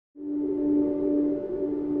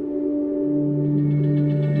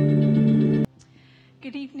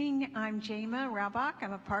I'm Jema Raubach.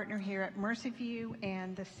 I'm a partner here at Mercyview,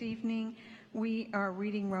 and this evening we are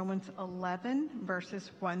reading Romans 11,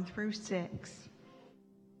 verses 1 through 6.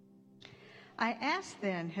 I ask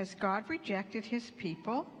then, has God rejected his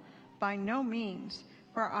people? By no means,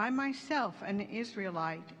 for I myself, an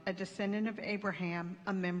Israelite, a descendant of Abraham,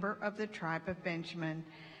 a member of the tribe of Benjamin.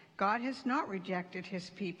 God has not rejected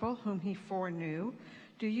his people whom he foreknew.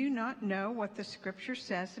 Do you not know what the scripture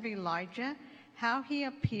says of Elijah, how he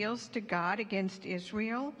appeals to God against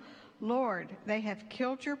Israel? Lord, they have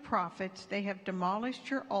killed your prophets, they have demolished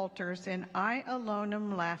your altars, and I alone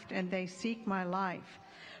am left, and they seek my life.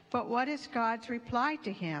 But what is God's reply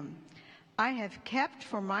to him? I have kept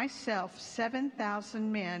for myself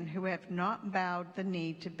 7,000 men who have not bowed the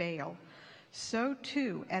knee to Baal. So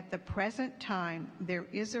too, at the present time, there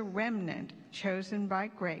is a remnant chosen by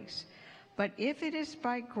grace. But if it is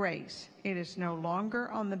by grace, it is no longer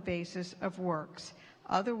on the basis of works.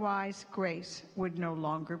 Otherwise, grace would no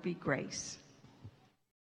longer be grace.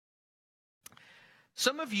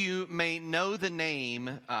 Some of you may know the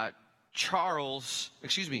name George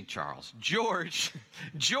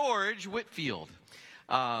Whitefield.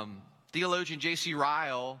 Theologian J.C.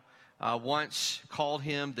 Ryle once called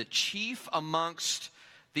him the chief amongst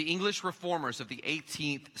the English reformers of the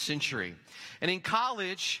 18th century. And in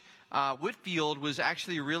college, Whitefield was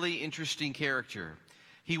actually a really interesting character.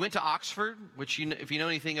 He went to Oxford, which, if you know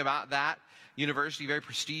anything about that university, very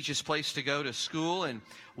prestigious place to go to school. And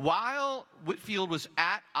while Whitefield was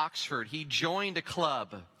at Oxford, he joined a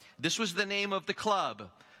club. This was the name of the club,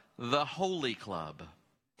 the Holy Club.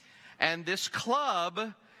 And this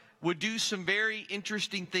club would do some very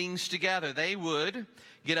interesting things together. They would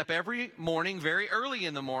get up every morning, very early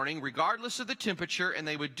in the morning, regardless of the temperature, and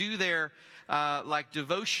they would do their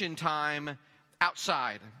devotion time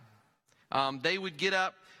outside. They would get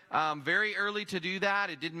up very early to do that.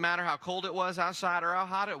 It didn't matter how cold it was outside or how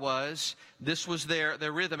hot it was. This was their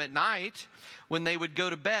rhythm. At night, when they would go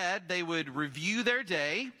to bed, they would review their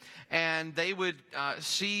day, and they would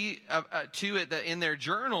see to it that in their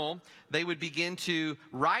journal, they would begin to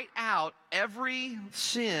write out every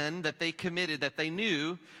sin that they committed, that they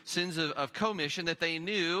knew, sins of commission that they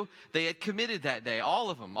knew they had committed that day. All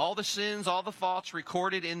of them, all the sins, all the faults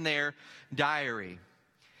recorded in their diary.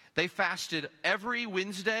 They fasted every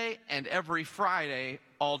Wednesday and every Friday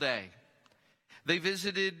all day. They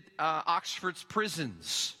visited Oxford's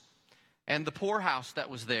prisons and the poorhouse that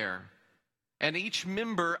was there. And each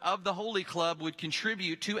member of the Holy Club would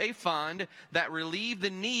contribute to a fund that relieved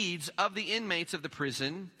the needs of the inmates of the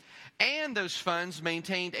prison, and those funds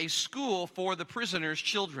maintained a school for the prisoners'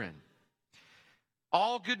 children.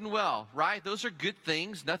 All good and well, right? Those are good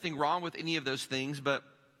things. Nothing wrong with any of those things, but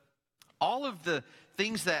all of the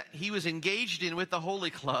things that he was engaged in with the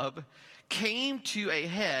Holy Club came to a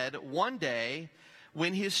head one day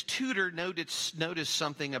when his tutor noticed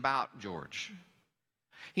something about George.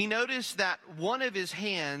 He noticed that one of his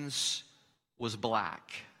hands was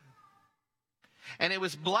black. And it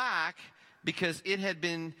was black because it had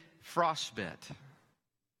been frostbit.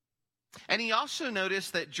 And he also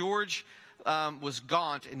noticed that George was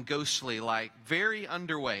gaunt and ghostly, like very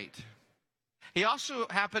underweight. He also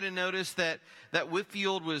happened to notice that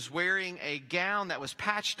Whitefield was wearing a gown that was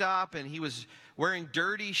patched up, and he was wearing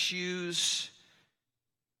dirty shoes.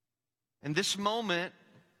 And this moment,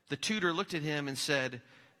 the tutor looked at him and said,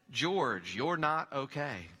 "George, you're not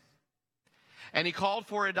okay." And he called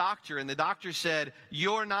for a doctor, and the doctor said,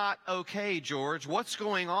 "You're not okay, George. What's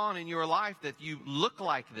going on in your life that you look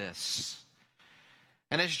like this?"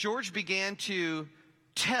 And as George began to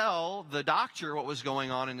tell the doctor what was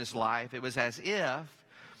going on in his life, it was as if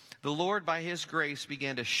the Lord, by his grace,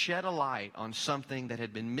 began to shed a light on something that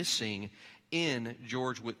had been missing in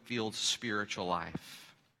George Whitefield's spiritual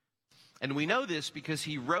life. And we know this because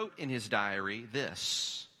he wrote in his diary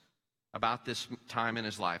this about this time in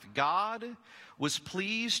his life. God was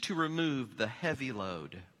pleased to remove the heavy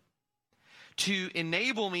load, to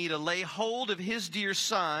enable me to lay hold of his dear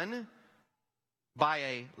Son by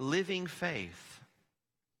a living faith,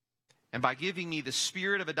 and by giving me the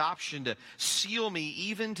spirit of adoption to seal me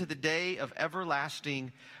even to the day of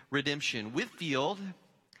everlasting redemption. Whitefield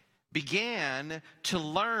began to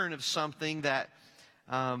learn of something that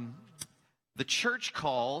the church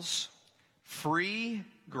calls free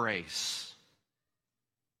grace.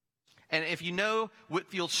 And if you know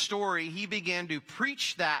Whitefield's story, he began to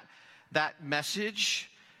preach that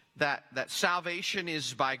message, that salvation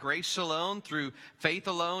is by grace alone, through faith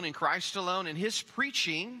alone, in Christ alone. And his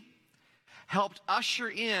preaching helped usher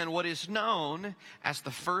in what is known as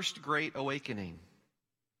the First Great Awakening.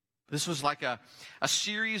 This was like a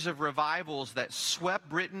series of revivals that swept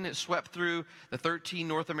Britain. It swept through the 13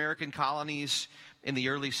 North American colonies in the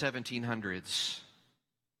early 1700s.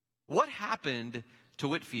 What happened to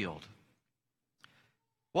Whitefield?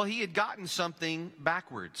 Well, he had gotten something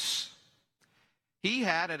backwards. He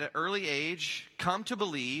had, at an early age, come to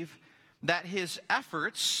believe that his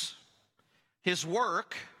efforts, his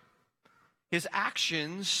work, his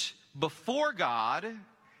actions before God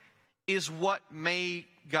is what made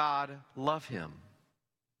God love him.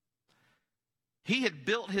 He had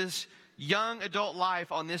built his young adult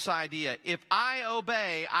life on this idea: if I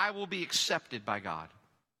obey, I will be accepted by God.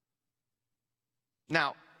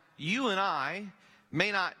 Now, you and I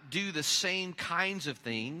may not do the same kinds of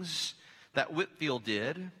things that Whitefield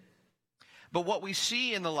did, but what we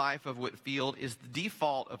see in the life of Whitefield is the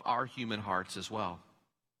default of our human hearts as well.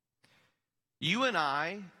 You and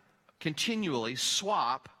I continually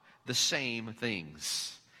swap the same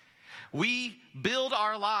things. We build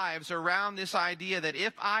our lives around this idea that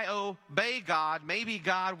if I obey God, maybe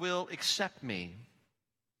God will accept me.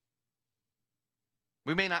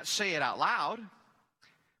 We may not say it out loud,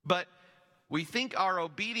 but we think our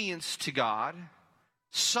obedience to God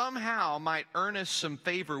somehow might earn us some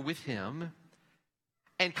favor with Him,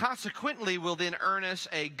 and consequently will then earn us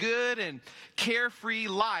a good and carefree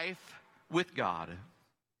life with God.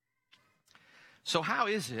 So how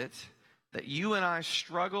is it that you and I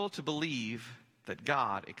struggle to believe that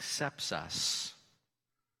God accepts us?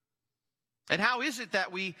 And how is it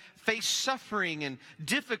that we face suffering and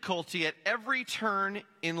difficulty at every turn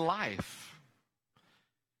in life?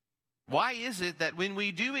 Why is it that when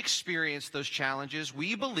we do experience those challenges,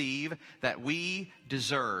 we believe that we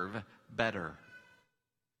deserve better?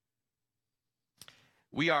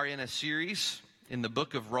 We are in a series in the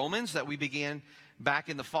book of Romans that we began back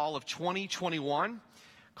in the fall of 2021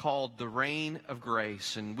 called The Reign of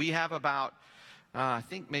Grace. And we have about, I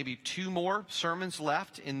think maybe 2 more sermons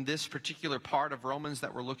left in this particular part of Romans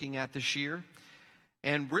that we're looking at this year.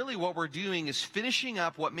 And really what we're doing is finishing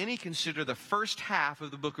up what many consider the first half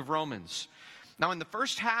of the book of Romans. Now, in the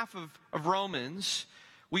first half of Romans,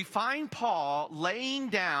 we find Paul laying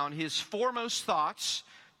down his foremost thoughts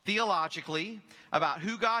theologically about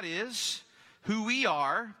who God is, who we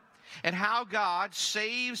are, and how God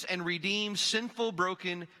saves and redeems sinful,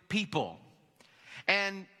 broken people.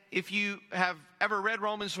 And if you have ever read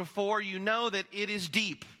Romans before, you know that it is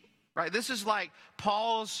deep, right? This is like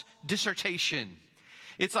Paul's dissertation.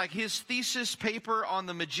 It's like his thesis paper on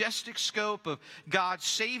the majestic scope of God's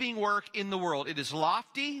saving work in the world. It is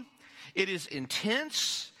lofty, it is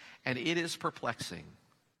intense, and it is perplexing.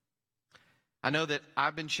 I know that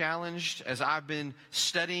I've been challenged as I've been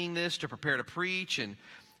studying this to prepare to preach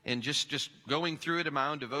and just going through it in my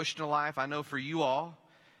own devotional life. I know for you all,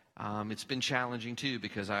 it's been challenging too,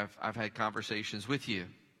 because I've had conversations with you.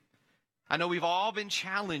 I know we've all been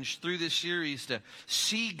challenged through this series to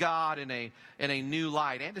see God in a new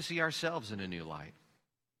light and to see ourselves in a new light.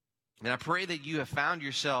 And I pray that you have found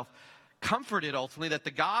yourself comforted ultimately that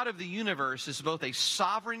the God of the universe is both a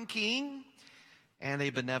sovereign king and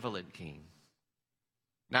a benevolent king.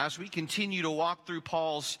 Now, as we continue to walk through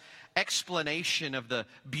Paul's explanation of the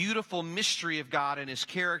beautiful mystery of God and His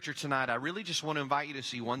character tonight, I really just want to invite you to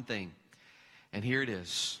see one thing. And here it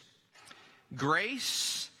is.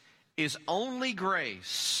 Grace is only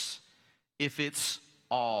grace if it's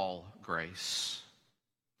all grace.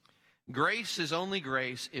 Grace is only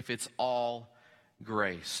grace if it's all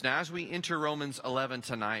grace. Now, as we enter Romans 11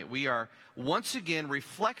 tonight, we are once again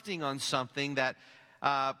reflecting on something that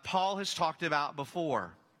Paul has talked about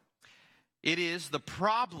before. It is the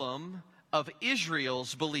problem of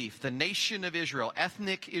Israel's belief, the nation of Israel,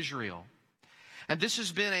 ethnic Israel. And this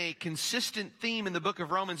has been a consistent theme in the book of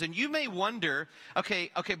Romans. And you may wonder, okay,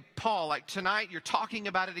 Paul, like tonight you're talking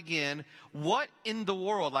about it again. What in the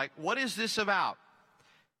world? Like, what is this about?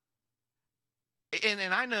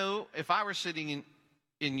 And I know if I were sitting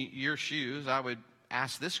in your shoes, I would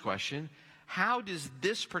ask this question. How does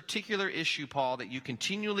this particular issue, Paul, that you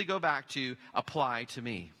continually go back to apply to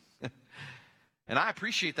me? And I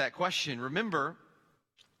appreciate that question. Remember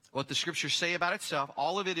what the scriptures say about itself.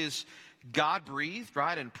 All of it is God-breathed,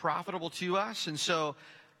 right, and profitable to us. And so,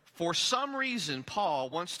 for some reason, Paul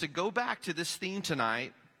wants to go back to this theme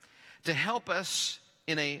tonight to help us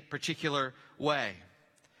in a particular way.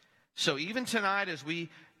 So even tonight, as we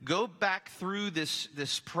go back through this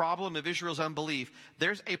problem of Israel's unbelief,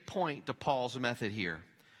 there's a point to Paul's method here.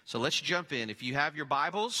 So let's jump in. If you have your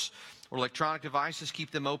Bibles or electronic devices,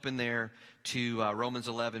 keep them open there to Romans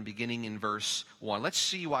 11, beginning in verse 1. Let's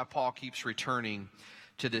see why Paul keeps returning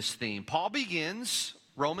to this theme. Paul begins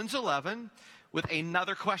Romans 11 with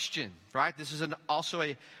another question, right? This is also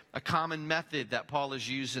a common method that Paul has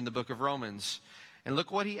used in the book of Romans. And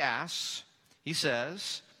look what he asks. He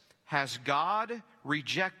says, has God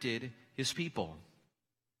rejected his people?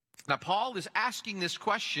 Now, Paul is asking this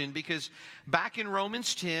question because back in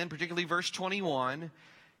Romans 10, particularly verse 21,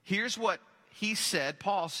 here's what he said,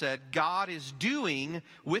 Paul said, God is doing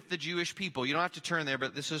with the Jewish people. You don't have to turn there,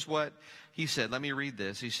 but this is what he said. Let me read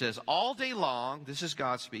this. He says, all day long, this is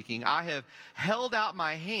God speaking, I have held out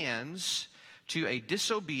my hands to a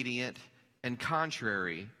disobedient and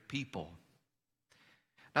contrary people.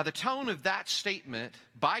 Now, the tone of that statement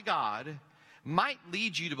by God might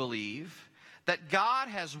lead you to believe that God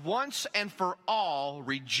has once and for all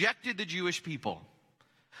rejected the Jewish people.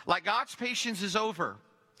 Like God's patience is over,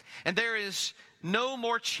 and there is no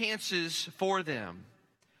more chances for them.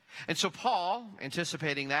 And so Paul,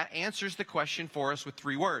 anticipating that, answers the question for us with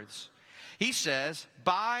 3 words. He says,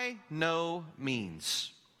 by no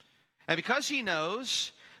means. And because he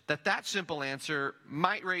knows that that simple answer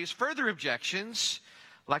might raise further objections,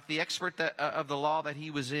 like the expert of the law that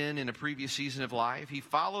he was in a previous season of life, he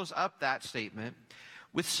follows up that statement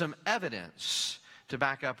with some evidence to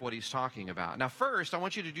back up what he's talking about. Now, first, I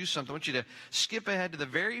want you to do something. I want you to skip ahead to the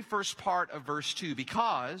very first part of verse 2,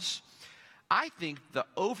 because I think the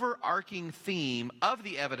overarching theme of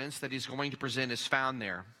the evidence that he's going to present is found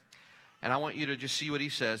there. And I want you to just see what he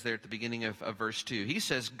says there at the beginning of verse 2. He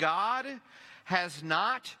says, God has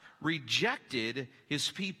not rejected his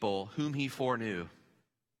people whom he foreknew.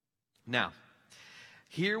 Now,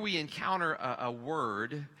 here we encounter a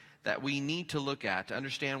word that we need to look at to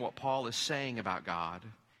understand what Paul is saying about God.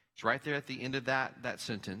 It's right there at the end of that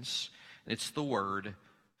sentence. It's the word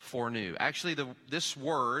foreknew. Actually, this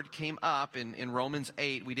word came up in Romans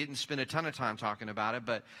 8. We didn't spend a ton of time talking about it,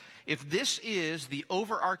 but if this is the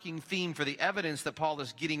overarching theme for the evidence that Paul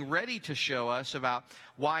is getting ready to show us about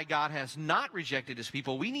why God has not rejected his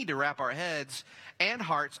people, we need to wrap our heads and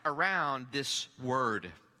hearts around this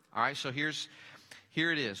word. All right, so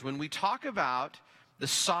here it is. When we talk about the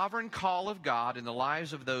sovereign call of God in the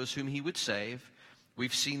lives of those whom he would save,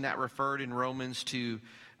 we've seen that referred in Romans to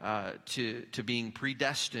being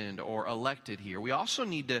predestined or elected here. We also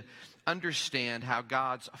need to understand how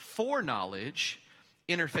God's foreknowledge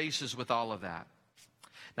interfaces with all of that.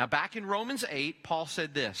 Now, back in Romans 8, Paul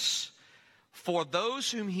said this, for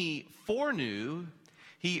those whom he foreknew,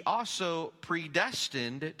 he also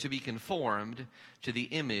predestined to be conformed to the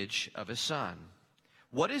image of his Son.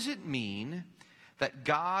 What does it mean that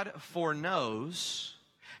God foreknows,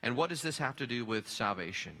 and what does this have to do with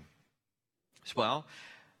salvation? Well,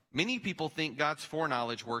 many people think God's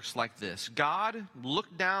foreknowledge works like this. God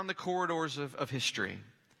looked down the corridors of history,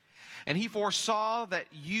 and he foresaw that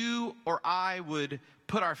you or I would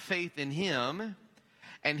put our faith in him,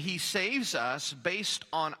 and he saves us based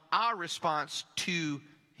on our response to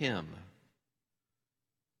him.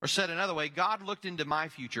 Or said another way, God looked into my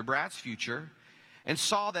future, Brad's future, and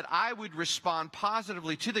saw that I would respond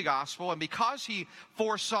positively to the gospel, and because he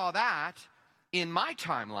foresaw that in my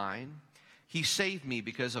timeline, he saved me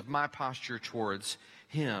because of my posture towards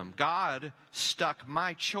him. God stuck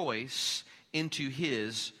my choice into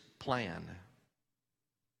his plan.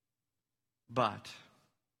 But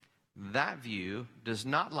that view does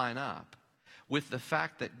not line up with the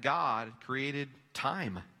fact that God created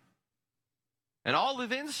time and all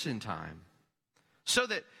events in time, so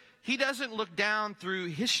that he doesn't look down through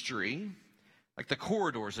history, like the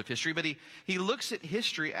corridors of history, but he looks at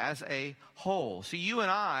history as a whole. So you and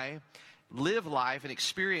I live life and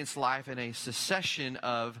experience life in a succession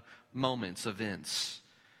of moments, events.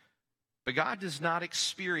 But God does not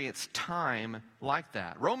experience time like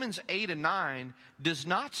that. Romans 8 and 9 does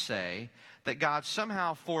not say that God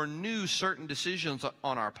somehow foreknew certain decisions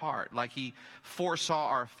on our part, like he foresaw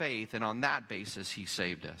our faith, and on that basis he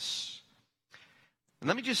saved us. And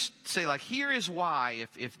let me just say, here is why,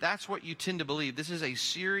 if that's what you tend to believe, this is a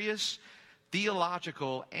serious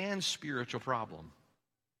theological and spiritual problem.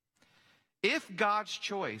 If God's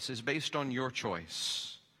choice is based on your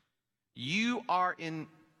choice, you are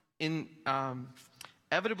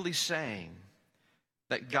inevitably saying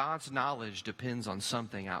that God's knowledge depends on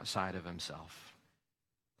something outside of himself.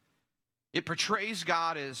 It portrays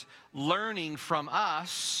God as learning from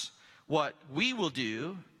us what we will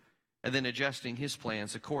do and then adjusting his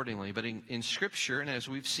plans accordingly. But in Scripture, and as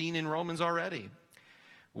we've seen in Romans already,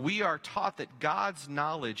 we are taught that God's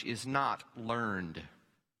knowledge is not learned.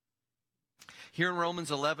 Here in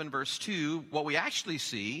Romans 11, verse 2, what we actually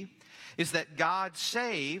see is that God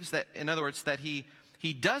saves, that, in other words, that he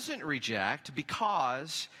doesn't reject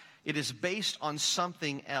because it is based on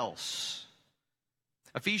something else.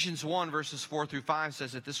 Ephesians 1, verses 4 through 5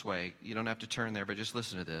 says it this way. You don't have to turn there, but just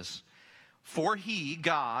listen to this. For he,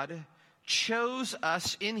 God, chose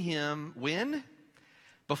us in him, when?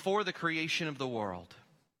 Before the creation of the world,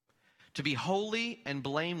 to be holy and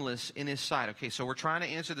blameless in his sight. Okay, so we're trying to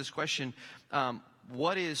answer this question.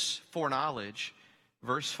 What is foreknowledge?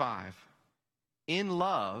 Verse 5. In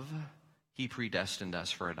love, he predestined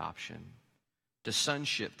us for adoption to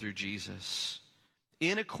sonship through Jesus,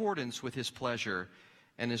 in accordance with his pleasure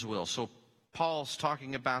and his will. So Paul's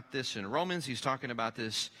talking about this in Romans. He's talking about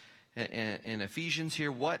this in Ephesians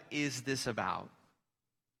here. What is this about?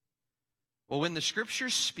 Well, when the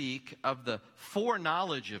scriptures speak of the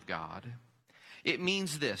foreknowledge of God, it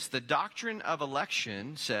means this. The doctrine of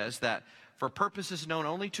election says that for purposes known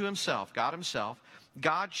only to himself,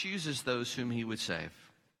 God chooses those whom he would save.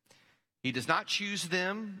 He does not choose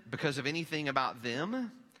them because of anything about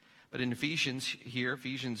them, but in Ephesians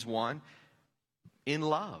 1, in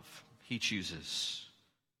love, he chooses.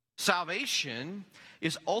 Salvation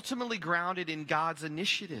is ultimately grounded in God's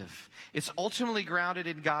initiative. It's ultimately grounded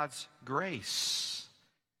in God's grace.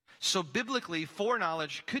 So biblically,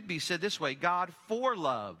 foreknowledge could be said this way: God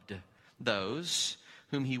foreloved those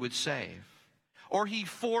whom he would save, or he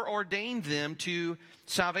foreordained them to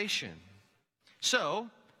salvation. So,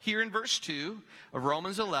 here in verse 2 of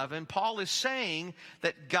Romans 11, Paul is saying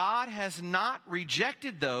that God has not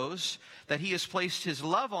rejected those that he has placed his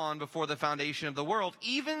love on before the foundation of the world,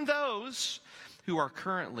 even those who are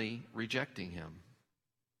currently rejecting him.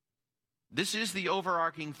 This is the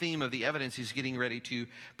overarching theme of the evidence he's getting ready to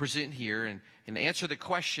present here and answer the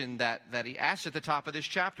question that he asked at the top of this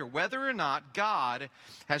chapter, whether or not God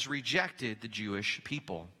has rejected the Jewish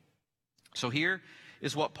people. So here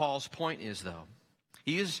is what Paul's point is, though.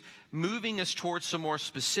 He is moving us towards some more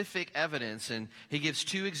specific evidence, and he gives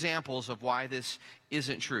two examples of why this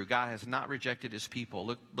isn't true. God has not rejected his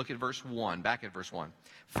people. Look at verse 1, back at verse 1.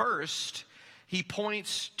 First, he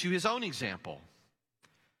points to his own example.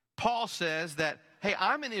 Paul says that, hey,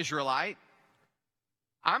 I'm an Israelite.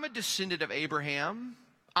 I'm a descendant of Abraham.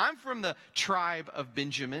 I'm from the tribe of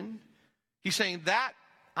Benjamin. He's saying that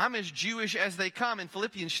I'm as Jewish as they come. In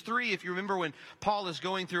Philippians 3, if you remember when Paul is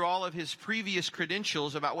going through all of his previous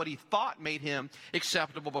credentials about what he thought made him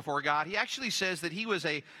acceptable before God, he actually says that he was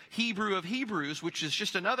a Hebrew of Hebrews, which is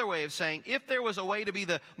just another way of saying if there was a way to be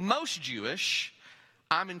the most Jewish,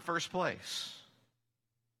 I'm in first place.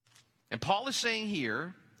 And Paul is saying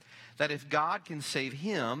here that if God can save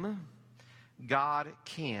him, God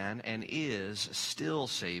can and is still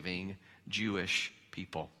saving Jewish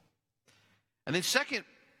people. And then second,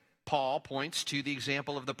 Paul points to the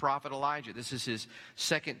example of the prophet Elijah. This is his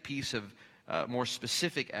second piece of more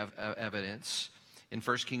specific evidence in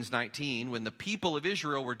 1 Kings 19, when the people of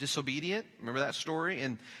Israel were disobedient. Remember that story?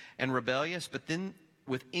 And rebellious. But then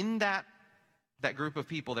within that group of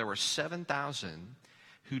people, there were 7,000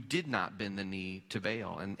 who did not bend the knee to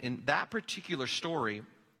Baal. And in that particular story,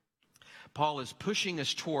 Paul is pushing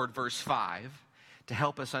us toward verse 5 to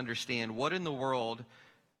help us understand what in the world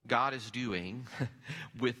God is doing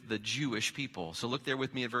with the Jewish people. So look there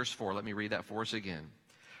with me at verse 4. Let me read that for us again.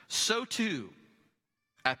 So too,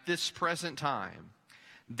 at this present time,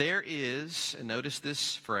 there is, and notice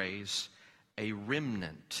this phrase, a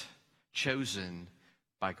remnant chosen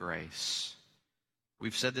by grace.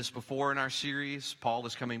 We've said this before in our series. Paul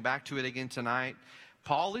is coming back to it again tonight.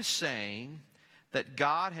 Paul is saying that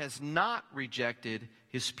God has not rejected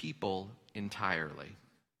his people entirely.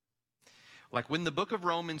 Like when the book of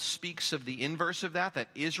Romans speaks of the inverse of that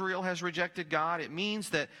Israel has rejected God, it means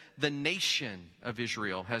that the nation of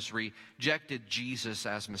Israel has rejected Jesus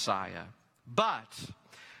as Messiah. But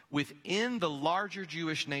within the larger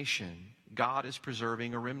Jewish nation, God is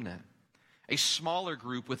preserving a remnant, a smaller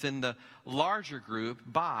group within the larger group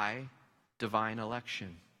by divine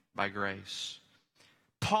election, by grace.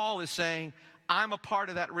 Paul is saying, I'm a part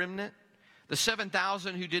of that remnant. The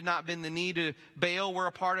 7,000 who did not bend the knee to Baal were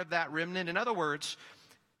a part of that remnant. In other words,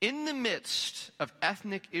 in the midst of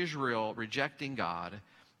ethnic Israel rejecting God,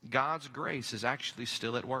 God's grace is actually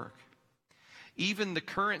still at work. Even the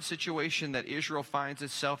current situation that Israel finds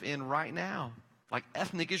itself in right now, like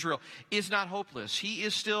ethnic Israel, is not hopeless. He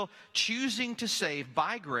is still choosing to save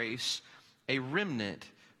by grace a remnant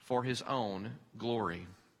for his own glory.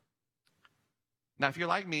 Now, if you're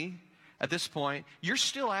like me, at this point, you're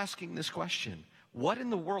still asking this question. What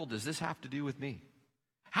in the world does this have to do with me?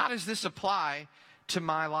 How does this apply to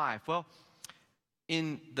my life? Well,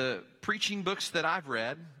 in the preaching books that I've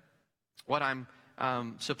read, what I'm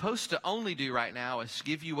supposed to only do right now is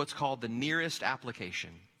give you what's called the nearest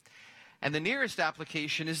application. And the nearest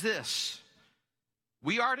application is this.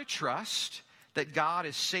 We are to trust that God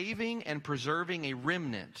is saving and preserving a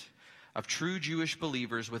remnant of true Jewish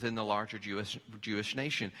believers within the larger Jewish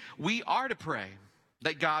nation. We are to pray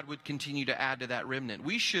that God would continue to add to that remnant.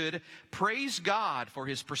 We should praise God for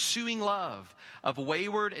his pursuing love of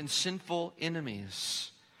wayward and sinful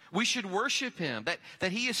enemies. We should worship him,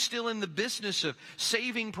 that he is still in the business of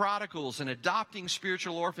saving prodigals and adopting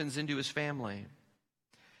spiritual orphans into his family.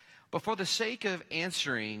 But for the sake of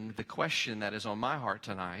answering the question that is on my heart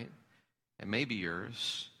tonight, and maybe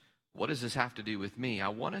yours, what does this have to do with me? I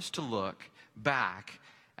want us to look back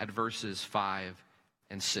at verses 5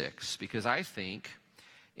 and 6, because I think,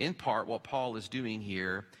 in part, what Paul is doing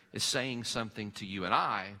here is saying something to you and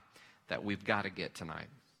I that we've got to get tonight.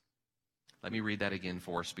 Let me read that again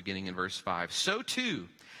for us, beginning in verse 5. So too,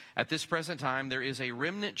 at this present time, there is a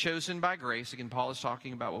remnant chosen by grace. Again, Paul is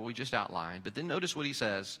talking about what we just outlined. But then notice what he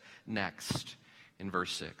says next in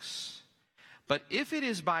verse 6. But if it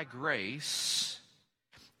is by grace,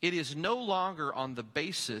 it is no longer on the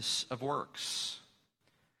basis of works.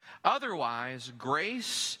 Otherwise,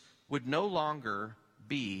 grace would no longer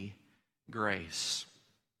be grace.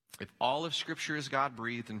 If all of Scripture is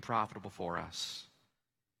God-breathed and profitable for us,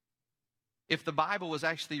 if the Bible was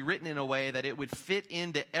actually written in a way that it would fit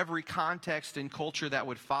into every context and culture that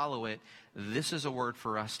would follow it, this is a word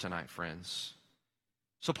for us tonight, friends.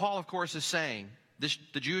 So Paul, of course, is saying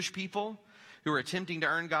the Jewish people who are attempting to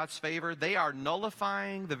earn God's favor, they are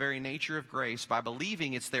nullifying the very nature of grace by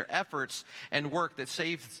believing it's their efforts and work that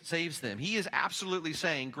saves them. He is absolutely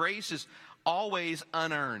saying grace is always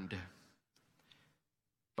unearned.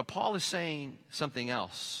 But Paul is saying something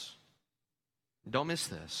else. Don't miss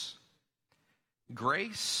this.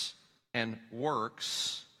 Grace and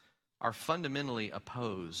works are fundamentally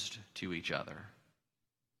opposed to each other.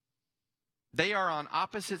 They are on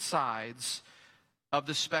opposite sides of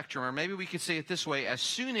the spectrum, or maybe we could say it this way: as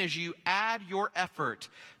soon as you add your effort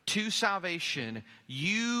to salvation,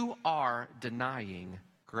 you are denying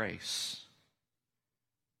grace.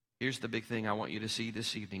 Here's the big thing I want you to see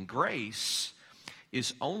this evening. Grace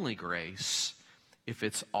is only grace if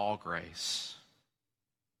it's all grace.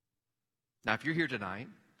 Now, if you're here tonight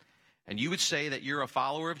and you would say that you're a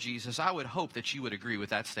follower of Jesus, I would hope that you would agree with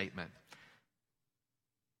that statement.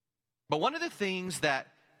 But one of the things that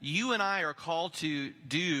you and I are called to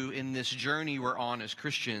do in this journey we're on as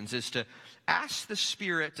Christians is to ask the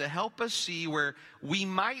Spirit to help us see where we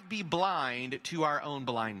might be blind to our own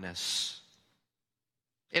blindness.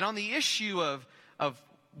 And on the issue of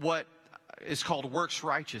what is called works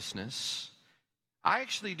righteousness, I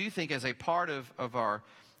actually do think as a part of our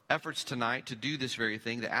efforts tonight to do this very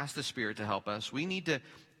thing, to ask the Spirit to help us, we need to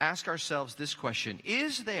ask ourselves this question: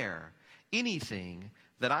 is there anything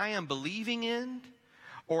that I am believing in,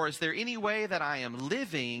 or is there any way that I am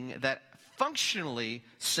living that functionally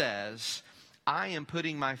says I am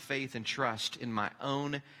putting my faith and trust in my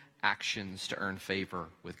own actions to earn favor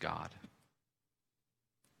with God?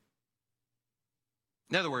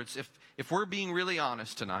 In other words, if we're being really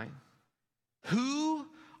honest tonight, who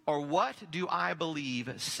or what do I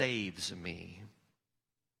believe saves me?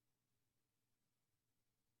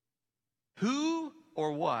 Who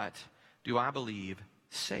or what do I believe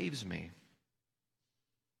saves me?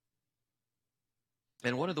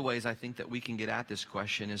 And one of the ways I think that we can get at this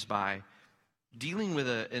question is by dealing with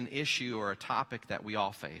an issue or a topic that we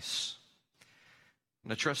all face.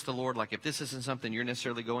 And I trust the Lord, like if this isn't something you're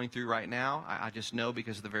necessarily going through right now, I just know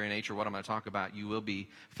because of the very nature of what I'm going to talk about, you will be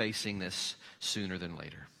facing this sooner than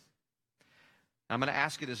later. I'm going to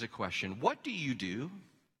ask it as a question. What do you do?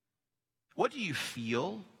 What do you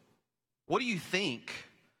feel? What do you think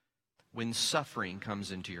when suffering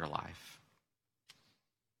comes into your life?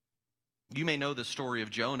 You may know the story of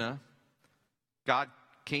Jonah. God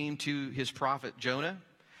came to his prophet Jonah,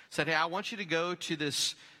 said, hey, I want you to go to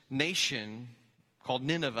this nation called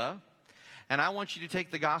Nineveh, and I want you to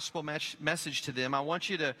take the gospel message to them. I want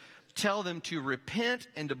you to tell them to repent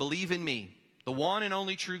and to believe in me, the one and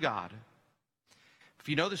only true God. If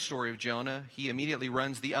you know the story of Jonah, he immediately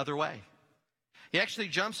runs the other way. He actually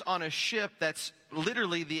jumps on a ship that's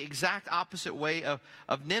literally the exact opposite way of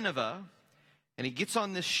Nineveh, and he gets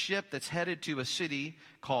on this ship that's headed to a city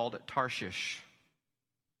called Tarshish.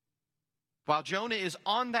 While Jonah is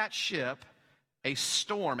on that ship, a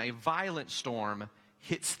storm, a violent storm,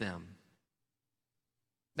 hits them.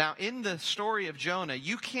 Now, in the story of Jonah,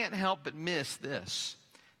 you can't help but miss this.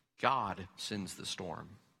 God sends the storm.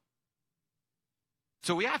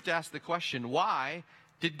 So we have to ask the question, why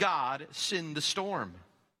did God send the storm?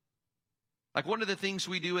 Like one of the things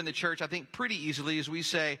we do in the church, I think pretty easily, is we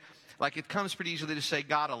say, like it comes pretty easily to say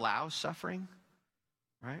God allows suffering,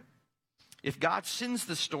 right? If God sends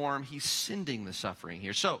the storm, he's sending the suffering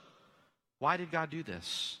here. So, why did God do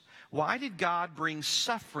this? Why did God bring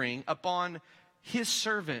suffering upon his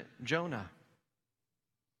servant, Jonah?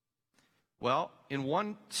 Well, in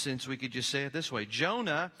one sense, we could just say it this way.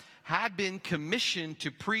 Jonah had been commissioned to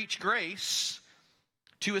preach grace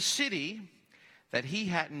to a city that he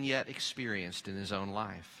hadn't yet experienced in his own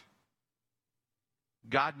life.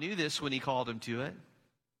 God knew this when he called him to it.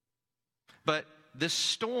 But this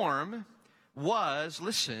storm was,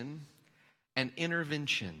 listen, an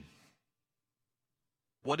intervention.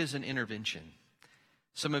 What is an intervention?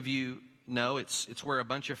 Some of you know it's where a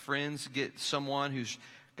bunch of friends get someone who's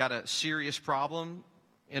got a serious problem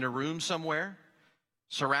in a room somewhere,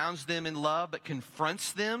 surrounds them in love, but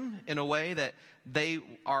confronts them in a way that they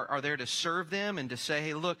are there to serve them and to say,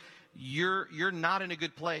 hey, look, you're not in a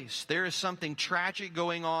good place. There is something tragic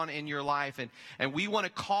going on in your life, and we want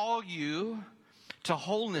to call you to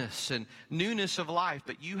wholeness and newness of life,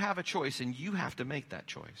 but you have a choice, and you have to make that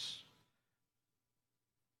choice.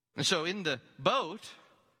 And so in the boat,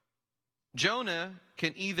 Jonah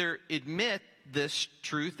can either admit this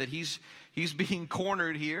truth that he's being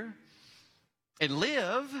cornered here and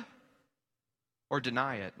live, or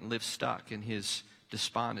deny it and live stuck in his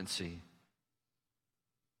despondency.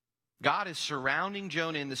 God is surrounding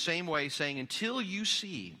Jonah in the same way, saying, until you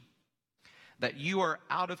see that you are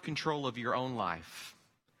out of control of your own life,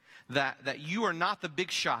 that you are not the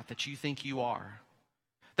big shot that you think you are,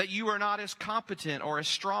 that you are not as competent or as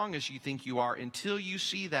strong as you think you are, until you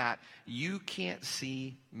see that, you can't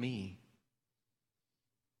see me.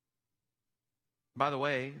 By the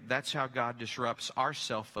way, that's how God disrupts our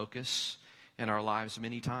self-focus in our lives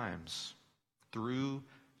many times, through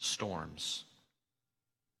storms.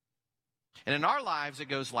 And in our lives, it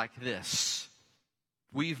goes like this.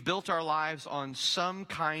 We've built our lives on some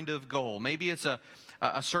kind of goal. Maybe it's a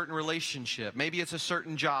certain relationship. Maybe it's a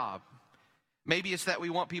certain job. Maybe it's that we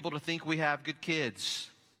want people to think we have good kids.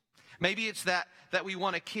 Maybe it's that we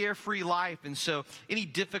want a carefree life, and so any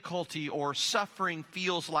difficulty or suffering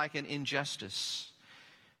feels like an injustice.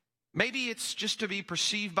 Maybe it's just to be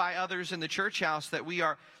perceived by others in the church house that we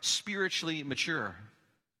are spiritually mature.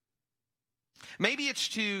 Maybe it's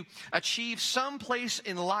to achieve some place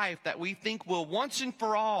in life that we think will once and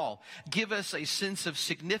for all give us a sense of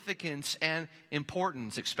significance and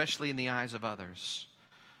importance, especially in the eyes of others.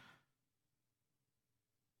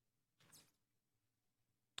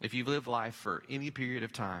 If you've lived life for any period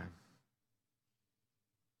of time,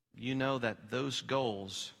 you know that those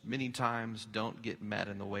goals many times don't get met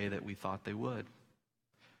in the way that we thought they would.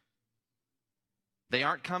 They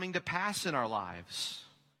aren't coming to pass in our lives.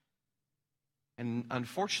 And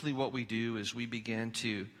unfortunately, what we do is we begin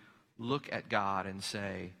to look at God and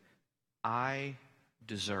say, I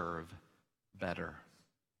deserve better.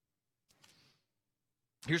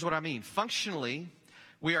 Here's what I mean. Functionally,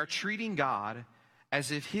 we are treating God as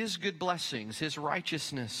if his good blessings, his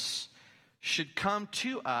righteousness, should come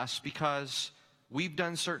to us because we've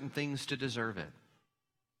done certain things to deserve it.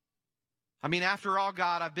 I mean, after all,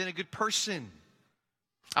 God, I've been a good person.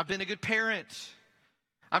 I've been a good parent.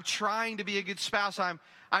 I'm trying to be a good spouse. I'm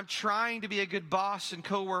trying to be a good boss and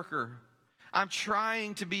coworker. I'm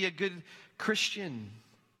trying to be a good Christian.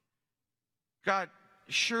 God,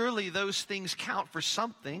 surely those things count for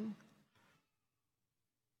something.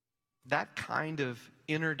 That kind of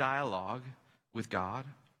inner dialogue with God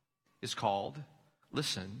is called,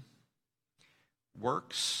 listen,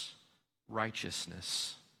 works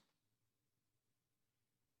righteousness.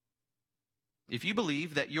 If you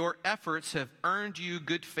believe that your efforts have earned you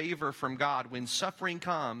good favor from God, when suffering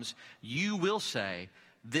comes, you will say,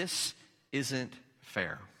 this isn't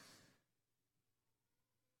fair.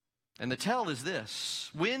 And the tell is this: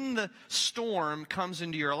 when the storm comes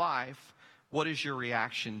into your life, what is your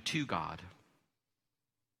reaction to God?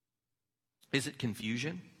 Is it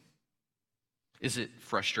confusion? Is it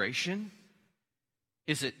frustration?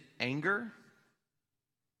 Is it anger?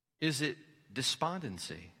 Is it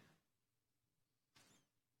despondency?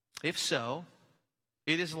 If so,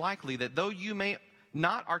 it is likely that though you may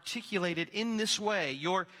not articulate it in this way,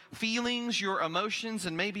 your feelings, your emotions,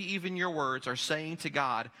 and maybe even your words are saying to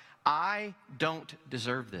God, I don't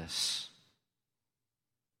deserve this.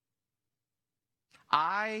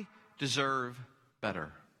 I deserve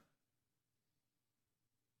better.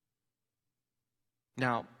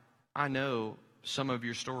 Now, I know some of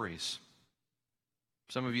your stories.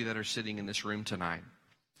 Some of you that are sitting in this room tonight.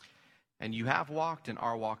 And you have walked and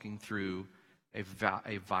are walking through a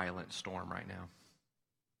violent storm right now.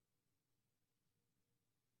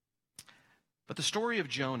 But the story of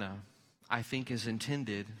Jonah, I think, is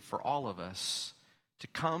intended for all of us to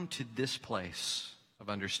come to this place of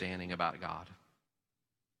understanding about God.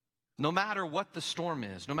 No matter what the storm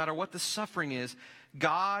is, no matter what the suffering is,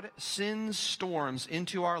 God sends storms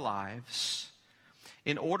into our lives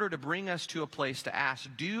in order to bring us to a place to ask,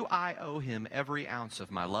 do I owe him every ounce of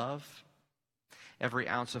my love, every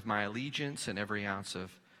ounce of my allegiance, and every ounce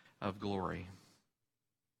of glory?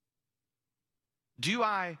 Do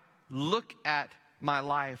I look at my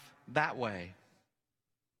life that way?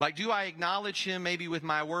 Like, do I acknowledge him maybe with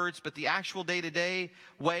my words, but the actual day-to-day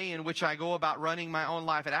way in which I go about running my own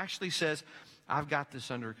life, it actually says, I've got this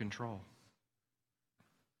under control.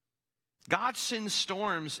 God sends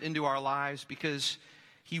storms into our lives because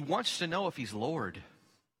he wants to know if he's Lord.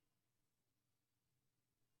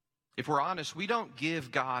 If we're honest, we don't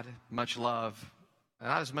give God much love,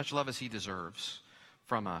 not as much love as he deserves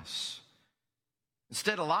from us.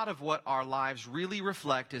 Instead, a lot of what our lives really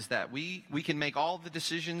reflect is that we can make all the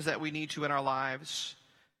decisions that we need to in our lives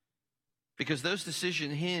because those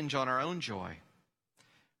decisions hinge on our own joy,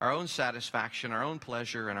 our own satisfaction, our own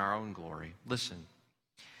pleasure, and our own glory. Listen,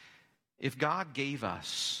 if God gave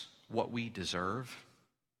us what we deserve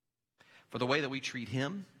for the way that we treat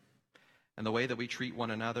him and the way that we treat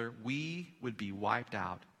one another, we would be wiped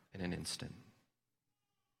out in an instant.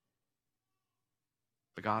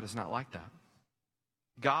 But God is not like that.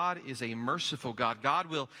 God is a merciful God. God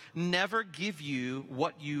will never give you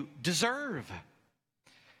what you deserve.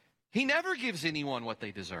 He never gives anyone what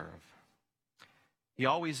they deserve. He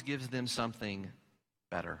always gives them something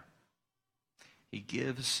better. He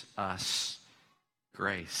gives us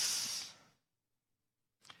grace.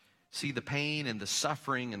 See, the pain and the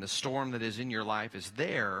suffering and the storm that is in your life is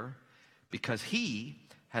there because he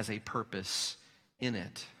has a purpose in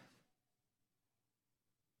it.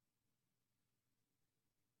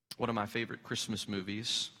 One of my favorite Christmas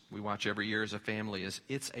movies we watch every year as a family is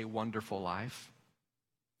It's a Wonderful Life.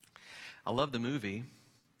 I love the movie,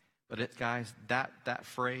 but guys, that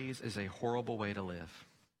phrase is a horrible way to live.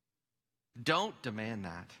 Don't demand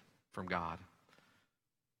that from God.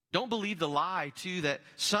 Don't believe the lie, too, that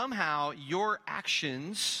somehow your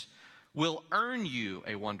actions will earn you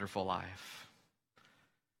a wonderful life.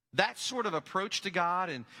 That sort of approach to God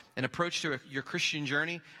and an approach to your Christian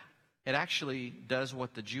journey, it actually does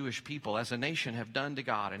what the Jewish people as a nation have done to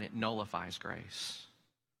God, and it nullifies grace.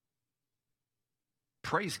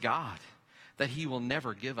 Praise God that he will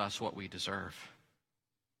never give us what we deserve.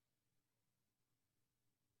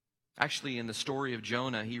 Actually, in the story of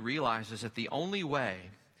Jonah, he realizes that the only way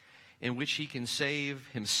in which he can save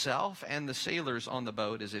himself and the sailors on the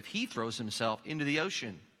boat is if he throws himself into the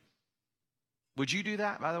ocean. Would you do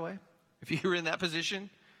that, by the way, if you were in that position?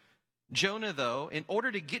 Jonah, though, in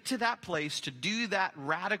order to get to that place, to do that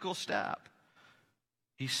radical step,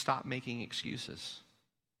 he stopped making excuses.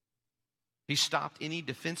 He stopped any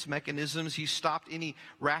defense mechanisms. He stopped any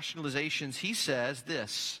rationalizations. He says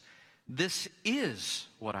this is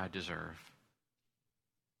what I deserve.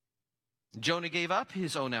 Jonah gave up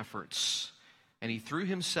his own efforts, and he threw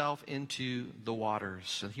himself into the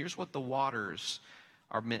waters. And here's what the waters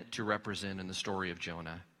are meant to represent in the story of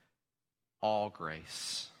Jonah: all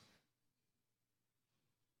grace.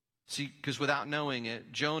 See, because without knowing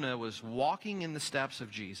it, Jonah was walking in the steps of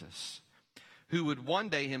Jesus, who would one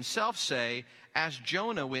day himself say, as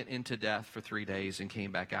Jonah went into death for 3 days and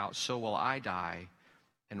came back out, so will I die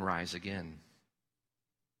and rise again.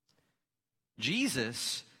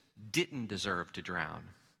 Jesus didn't deserve to drown,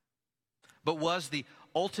 but was the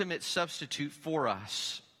ultimate substitute for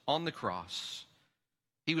us on the cross.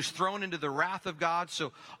 He was thrown into the wrath of God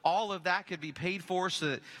so all of that could be paid for,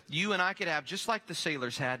 so that you and I could have, just like the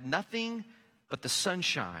sailors had, nothing but the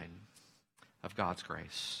sunshine of God's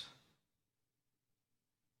grace.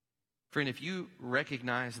 Friend, if you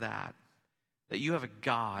recognize that you have a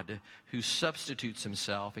God who substitutes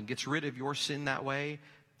himself and gets rid of your sin that way,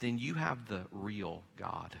 then you have the real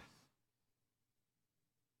God.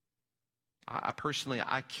 I personally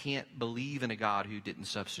can't believe in a God who didn't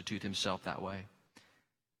substitute himself that way.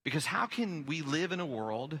 Because how can we live in a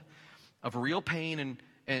world of real pain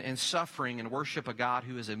and suffering and worship a God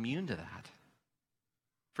who is immune to that?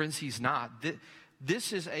 Friends, he's not.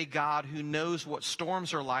 This is a God who knows what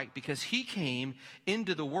storms are like because he came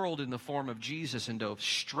into the world in the form of Jesus and dove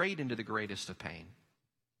straight into the greatest of pain,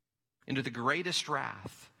 into the greatest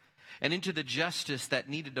wrath, and into the justice that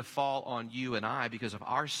needed to fall on you and I because of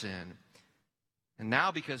our sin. And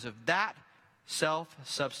now because of that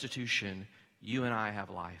self-substitution, you and I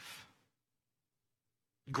have life.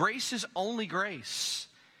 Grace is only grace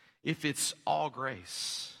if it's all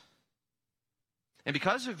grace. And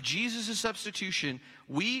because of Jesus' substitution,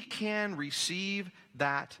 we can receive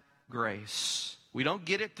that grace. We don't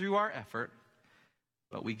get it through our effort,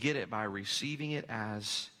 but we get it by receiving it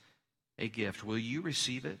as a gift. Will you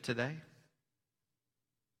receive it today?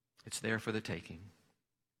 It's there for the taking.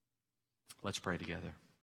 Let's pray together.